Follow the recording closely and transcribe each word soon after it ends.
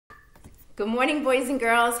Good morning, boys and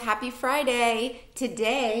girls. Happy Friday.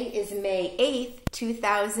 Today is May 8th,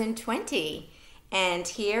 2020. And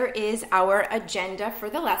here is our agenda for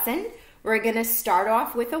the lesson. We're going to start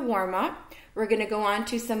off with a warm-up. We're going to go on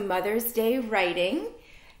to some Mother's Day writing.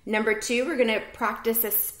 Number 2, we're going to practice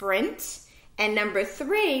a sprint. And number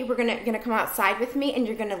 3, we're going to come outside with me and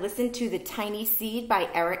you're going to listen to The Tiny Seed by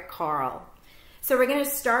Eric Carle. So we're going to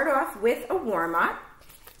start off with a warm-up.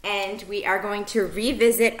 And we are going to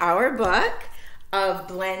revisit our book of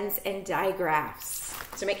blends and digraphs.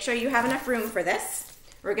 So make sure you have enough room for this.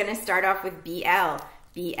 We're going to start off with BL.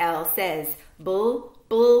 BL says, bull,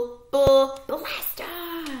 bull, bull, blast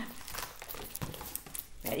off.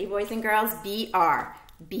 Ready, boys and girls? BR.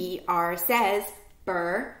 BR says,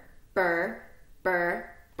 burr, burr, burr,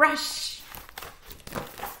 brush.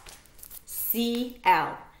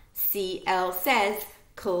 CL. CL says,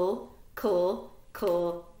 cool, cool,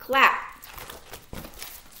 cool, clap.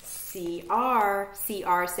 CR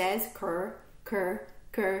says cur, cur,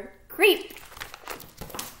 cur, creep.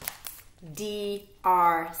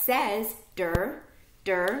 DR says dur,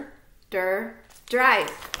 dur, dur, drive.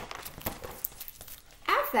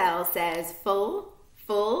 FL says full,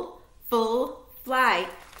 full, full, fly.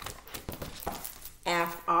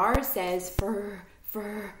 FR says fur,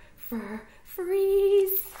 fur, fur,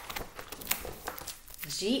 freeze.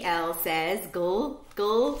 GL says gul,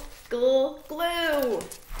 gul, gul, glue.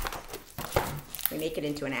 We make it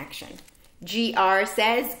into an action. GR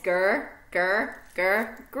says grr, grr,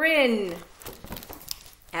 grr, grin.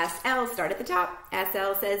 SL, start at the top.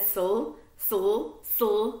 SL says soul, soul,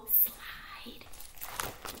 soul, slide.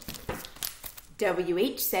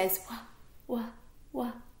 WH says wah,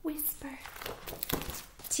 wah, whisper.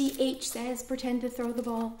 TH says pretend to throw the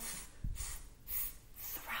ball.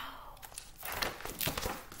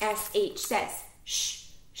 SH says shh,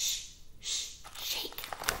 shh, shh, shake.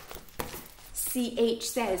 CH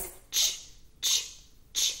says ch, ch,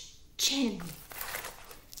 ch, chin.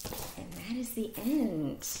 And that is the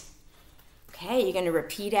end. Okay, you're going to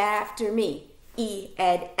repeat after me. E,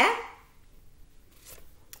 ed, e.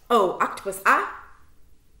 O, octopus, a.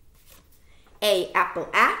 A, apple,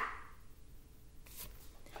 a.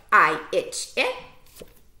 I, itch, it.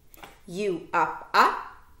 U, up, up.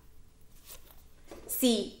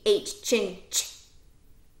 CH, chin, ch.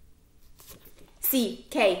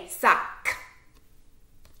 CK, sock.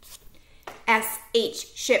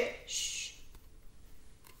 SH, ship, sh.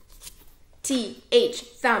 TH,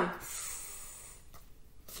 thumb.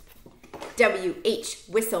 WH,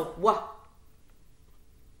 whistle, wah.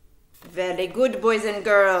 Very good, boys and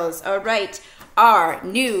girls. All right, our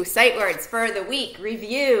new sight words for the week.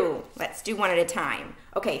 Review. Let's do one at a time.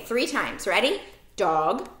 Okay, 3 times. Ready?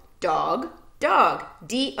 Dog, dog, dog.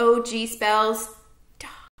 D-O-G spells dog.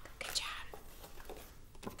 Good job.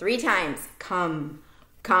 3 times. Come,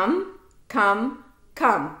 come, come,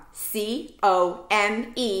 come.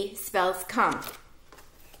 C-O-M-E spells come.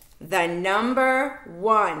 The number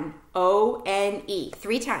 1. O-N-E.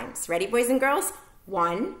 3 times. Ready, boys and girls?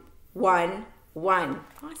 1, 1, 1.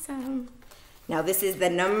 Awesome. Now this is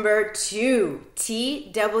the number 2.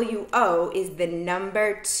 T-W-O is the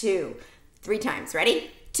number 2. 3 times.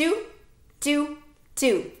 Ready? 2, 2,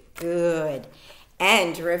 2. Good.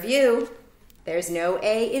 And review. There's no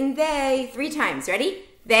A in they. 3 times. Ready?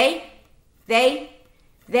 They, they,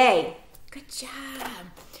 they. Good job.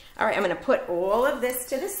 All right, I'm going to put all of this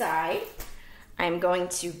to the side. I'm going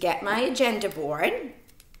to get my agenda board.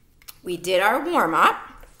 We did our warm-up.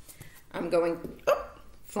 I'm going,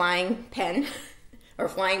 flying pen or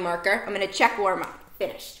flying marker. I'm going to check warm-up.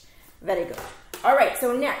 Finished. Very good. All right,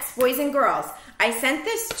 so next, boys and girls, I sent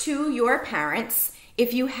this to your parents.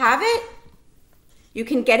 If you have it, you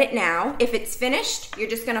can get it now. If it's finished, you're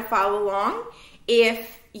just going to follow along.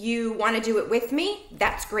 If you want to do it with me,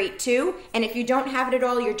 that's great too. And if you don't have it at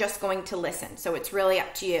all, you're just going to listen. So it's really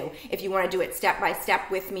up to you. If you want to do it step by step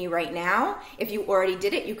with me right now, if you already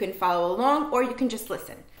did it, you can follow along or you can just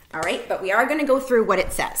listen. All right, but we are going to go through what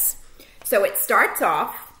it says. So it starts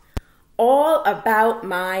off, all about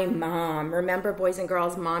my mom. Remember, boys and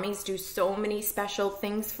girls, mommies do so many special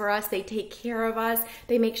things for us. They take care of us.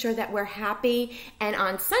 They make sure that we're happy. And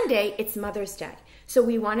on Sunday, it's Mother's Day. So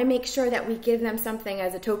we want to make sure that we give them something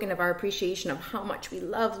as a token of our appreciation of how much we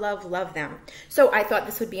love, love, love them. So I thought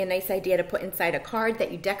this would be a nice idea to put inside a card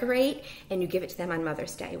that you decorate and you give it to them on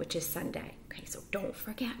Mother's Day, which is Sunday. Okay, so don't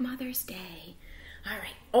forget Mother's Day. All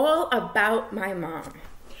right, all about my mom.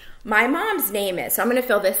 My mom's name is, so I'm going to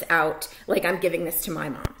fill this out like I'm giving this to my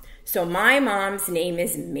mom. So my mom's name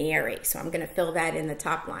is Mary. So I'm going to fill that in the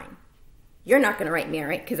top line. You're not going to write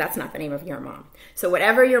Mary because that's not the name of your mom. So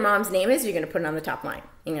whatever your mom's name is, you're going to put it on the top line.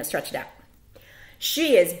 You're going to stretch it out.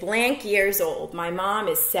 She is blank years old. My mom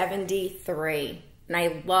is 73. And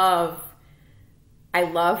I love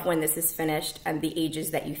when this is finished and the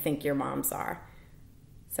ages that you think your moms are.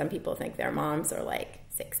 Some people think their moms are like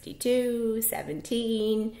 62,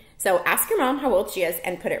 17. So ask your mom how old she is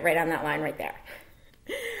and put it right on that line right there.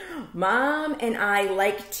 Mom and I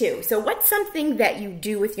like to. So what's something that you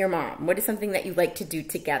do with your mom? What is something that you like to do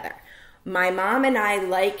together? My mom and I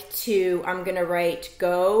like to, I'm going to write,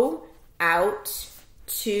 go out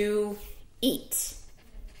to eat.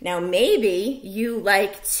 Now maybe you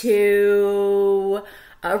like to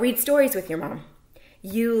read stories with your mom.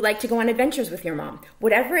 You like to go on adventures with your mom.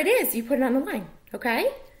 Whatever it is, you put it on the line,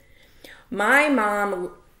 okay? My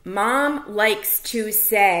mom likes to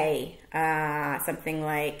say something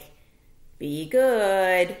like, be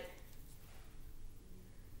good.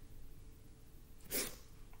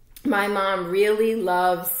 My mom really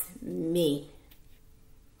loves me.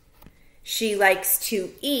 She likes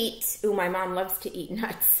to eat. Ooh, my mom loves to eat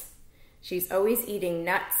nuts. She's always eating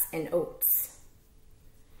nuts and oats.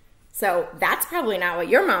 So that's probably not what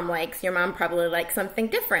your mom likes. Your mom probably likes something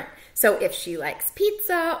different. So if she likes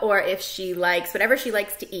pizza or if she likes whatever she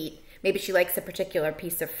likes to eat, maybe she likes a particular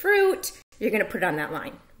piece of fruit, you're going to put it on that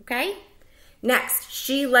line, okay? Next,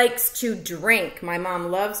 she likes to drink. My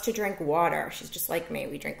mom loves to drink water. She's just like me.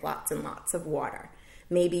 We drink lots and lots of water.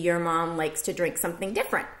 Maybe your mom likes to drink something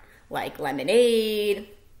different, like lemonade,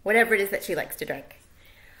 whatever it is that she likes to drink.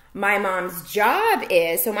 My mom's job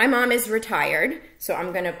is, so my mom is retired, so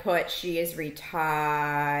I'm going to put she is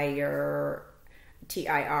retired,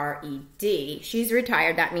 T-I-R-E-D. She's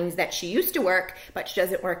retired. That means that she used to work, but she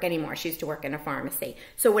doesn't work anymore. She used to work in a pharmacy.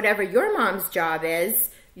 So whatever your mom's job is,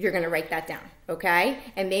 you're going to write that down, okay?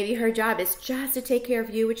 And maybe her job is just to take care of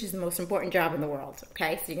you, which is the most important job in the world,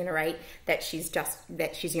 okay? So you're going to write that she's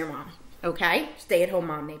your mom, okay? Stay-at-home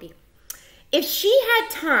mom, maybe. If she had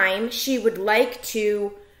time, she would like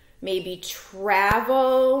to maybe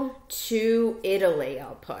travel to Italy,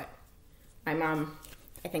 I'll put. My mom,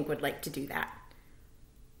 I think, would like to do that.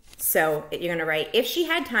 So you're going to write, if she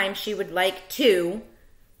had time, she would like to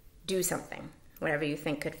do something, whatever you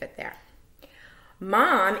think could fit there.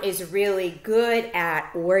 Mom is really good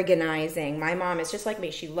at organizing. My mom is just like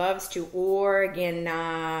me. She loves to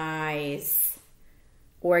organize.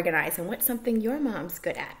 Organize. And what's something your mom's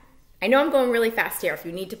good at? I know I'm going really fast here. If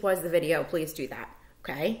you need to pause the video, please do that,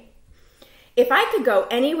 okay? If I could go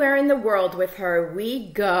anywhere in the world with her,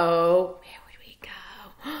 we go, where would we go?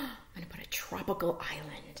 I'm going to put a tropical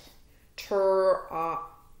island. Tropical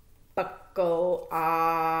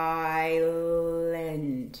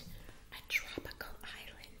island. A tropical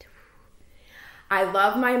island. I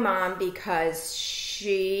love my mom because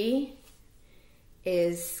she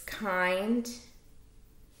is kind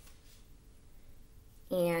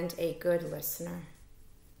and a good listener.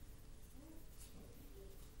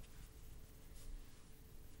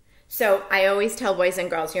 So I always tell boys and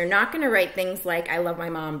girls, you're not going to write things like, I love my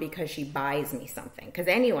mom because she buys me something, because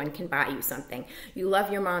anyone can buy you something. You love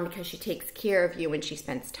your mom because she takes care of you and she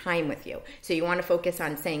spends time with you. So you want to focus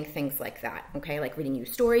on saying things like that, okay? Like reading you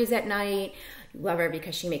stories at night. You love her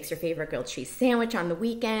because she makes your favorite grilled cheese sandwich on the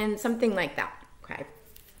weekend, something like that, okay?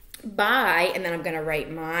 Bye, and then I'm going to write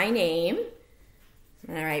my name.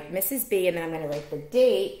 I'm going to write Mrs. B, and then I'm going to write the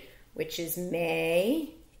date, which is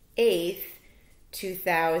May 8th,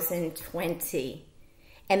 2020.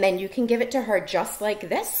 And then you can give it to her just like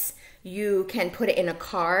this. You can put it in a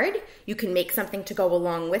card. You can make something to go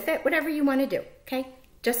along with it, whatever you want to do, okay?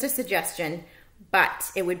 Just a suggestion,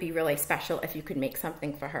 but it would be really special if you could make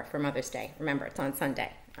something for her for Mother's Day. Remember, it's on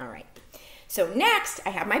Sunday. All right. So next, I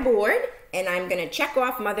have my board, and I'm going to check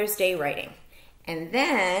off Mother's Day writing. And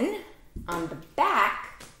then on the back,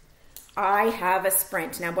 I have a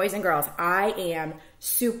sprint. Now, boys and girls, I am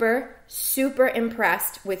super, super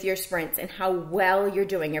impressed with your sprints and how well you're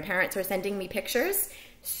doing. Your parents are sending me pictures.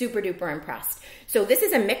 Super duper impressed. So this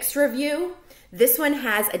is a mixed review. This one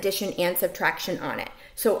has addition and subtraction on it.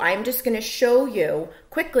 So I'm just going to show you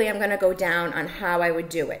quickly. I'm going to go down on how I would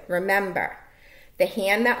do it. Remember, the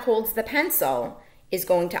hand that holds the pencil is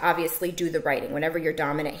going to obviously do the writing, whatever your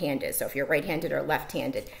dominant hand is. So if you're right-handed or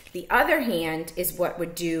left-handed. The other hand is what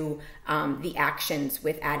would do the actions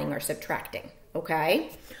with adding or subtracting,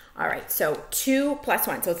 okay? All right, so 2 plus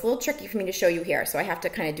 1. So it's a little tricky for me to show you here, so I have to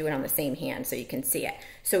kind of do it on the same hand so you can see it.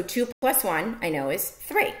 So 2 plus 1, I know, is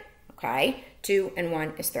 3, okay? 2 and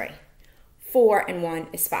 1 is 3. 4 and 1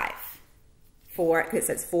 is 5. 4, it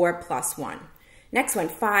says 4 plus 1. Next one,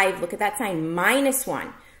 5, look at that sign, minus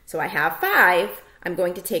 1. So I have 5. I'm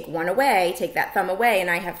going to take 1 away, take that thumb away, and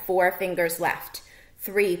I have 4 fingers left.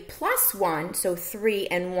 3 plus 1, so 3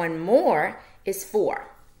 and 1 more is 4.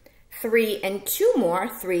 3 and 2 more,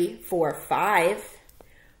 3, 4, 5.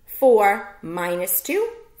 4 minus 2,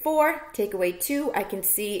 4. Take away 2, I can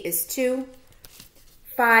see is 2.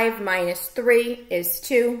 5 minus 3 is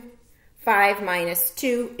 2. 5 minus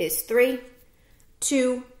 2 is 3.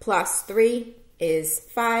 2 plus 3 is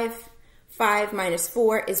 5. 5 minus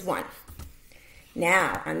 4 is 1.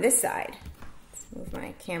 Now, on this side, let's move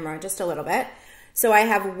my camera just a little bit. So I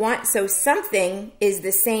have 1, so something is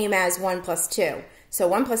the same as 1 plus 2. So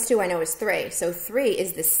 1 plus 2 I know is 3. So 3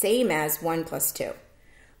 is the same as 1 plus 2.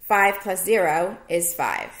 5 plus 0 is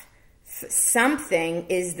 5. Something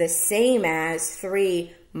is the same as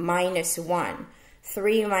 3 minus 1.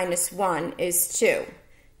 3 minus 1 is 2.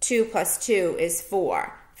 2 plus 2 is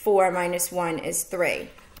 4. 4 minus 1 is 3.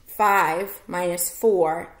 5 minus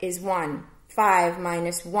 4 is 1. 5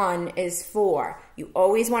 minus 1 is 4. You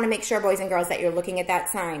always want to make sure, boys and girls, that you're looking at that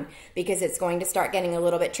sign because it's going to start getting a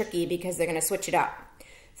little bit tricky because they're going to switch it up.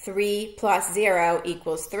 3 plus 0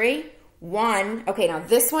 equals 3. 1, okay, now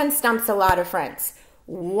this one stumps a lot of friends.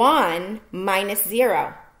 1 minus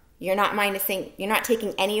 0. You're not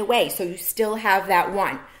taking any away, so you still have that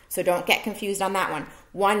 1. So don't get confused on that one.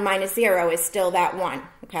 1 minus 0 is still that 1,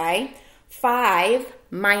 okay? 5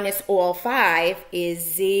 minus all 5 is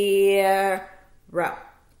 0.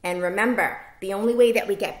 And remember, the only way that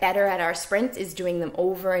we get better at our sprints is doing them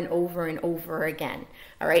over and over and over again.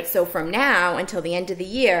 All right, so from now until the end of the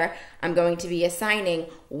year, I'm going to be assigning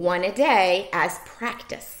 1 a day as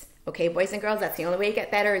practice. Okay, boys and girls, that's the only way to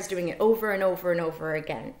get better is doing it over and over and over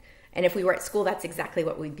again. And if we were at school, that's exactly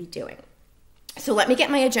what we'd be doing. So let me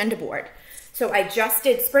get my agenda board. So I just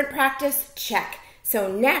did sprint practice, check. So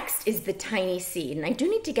next is the tiny seed, and I do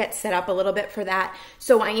need to get set up a little bit for that.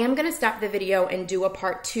 So I am gonna stop the video and do a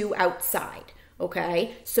part 2 outside,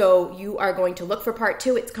 okay? So you are going to look for part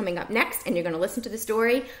 2, it's coming up next, and you're gonna listen to the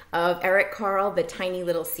story of Eric Carle, the tiny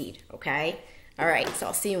little seed, okay? All right, so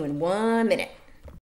I'll see you in 1 minute.